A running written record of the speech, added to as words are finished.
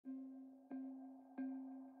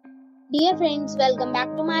Dear friends, welcome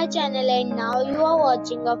back to my channel and now you are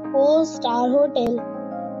watching a 4-star hotel.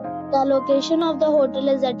 The location of the hotel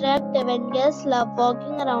is attractive and guests love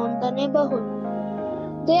walking around the neighborhood.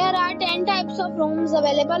 There are 10 types of rooms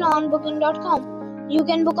available on booking.com. You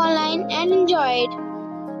can book online and enjoy it.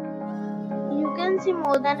 You can see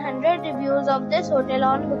more than 100 reviews of this hotel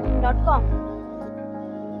on booking.com.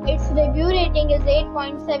 Its review rating is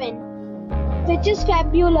 8.7, which is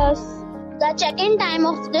fabulous. The check-in time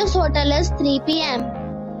of this hotel is 3 p.m.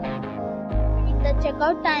 and the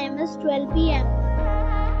check-out time is 12 p.m.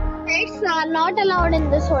 Pets are not allowed in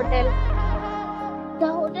this hotel.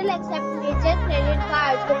 The hotel accepts major credit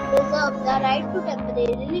cards and reserves the right to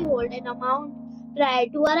temporarily hold an amount prior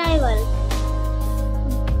to arrival.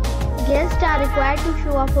 Guests are required to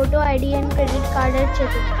show a photo ID and credit card at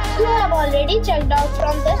check-in. If you have already checked out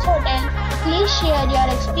from this hotel, please share your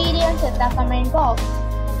experience in the comment box.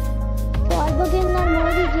 For booking or more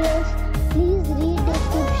details, please read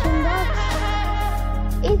description box.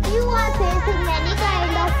 If you are facing any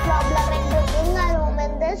kind of problem in booking a room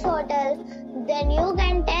in this hotel, then you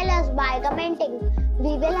can tell us by commenting.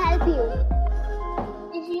 We will help you.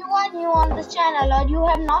 If you are new on this channel or you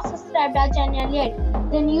have not subscribed our channel yet,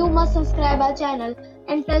 then you must subscribe our channel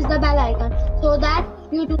and press the bell icon so that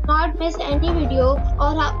you do not miss any video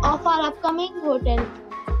of our upcoming hotel.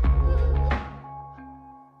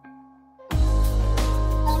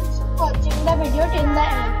 Watching the video till the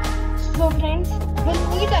end. So friends, we'll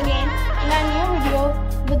meet again in a new video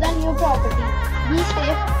with a new property. Be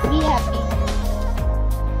safe, be happy.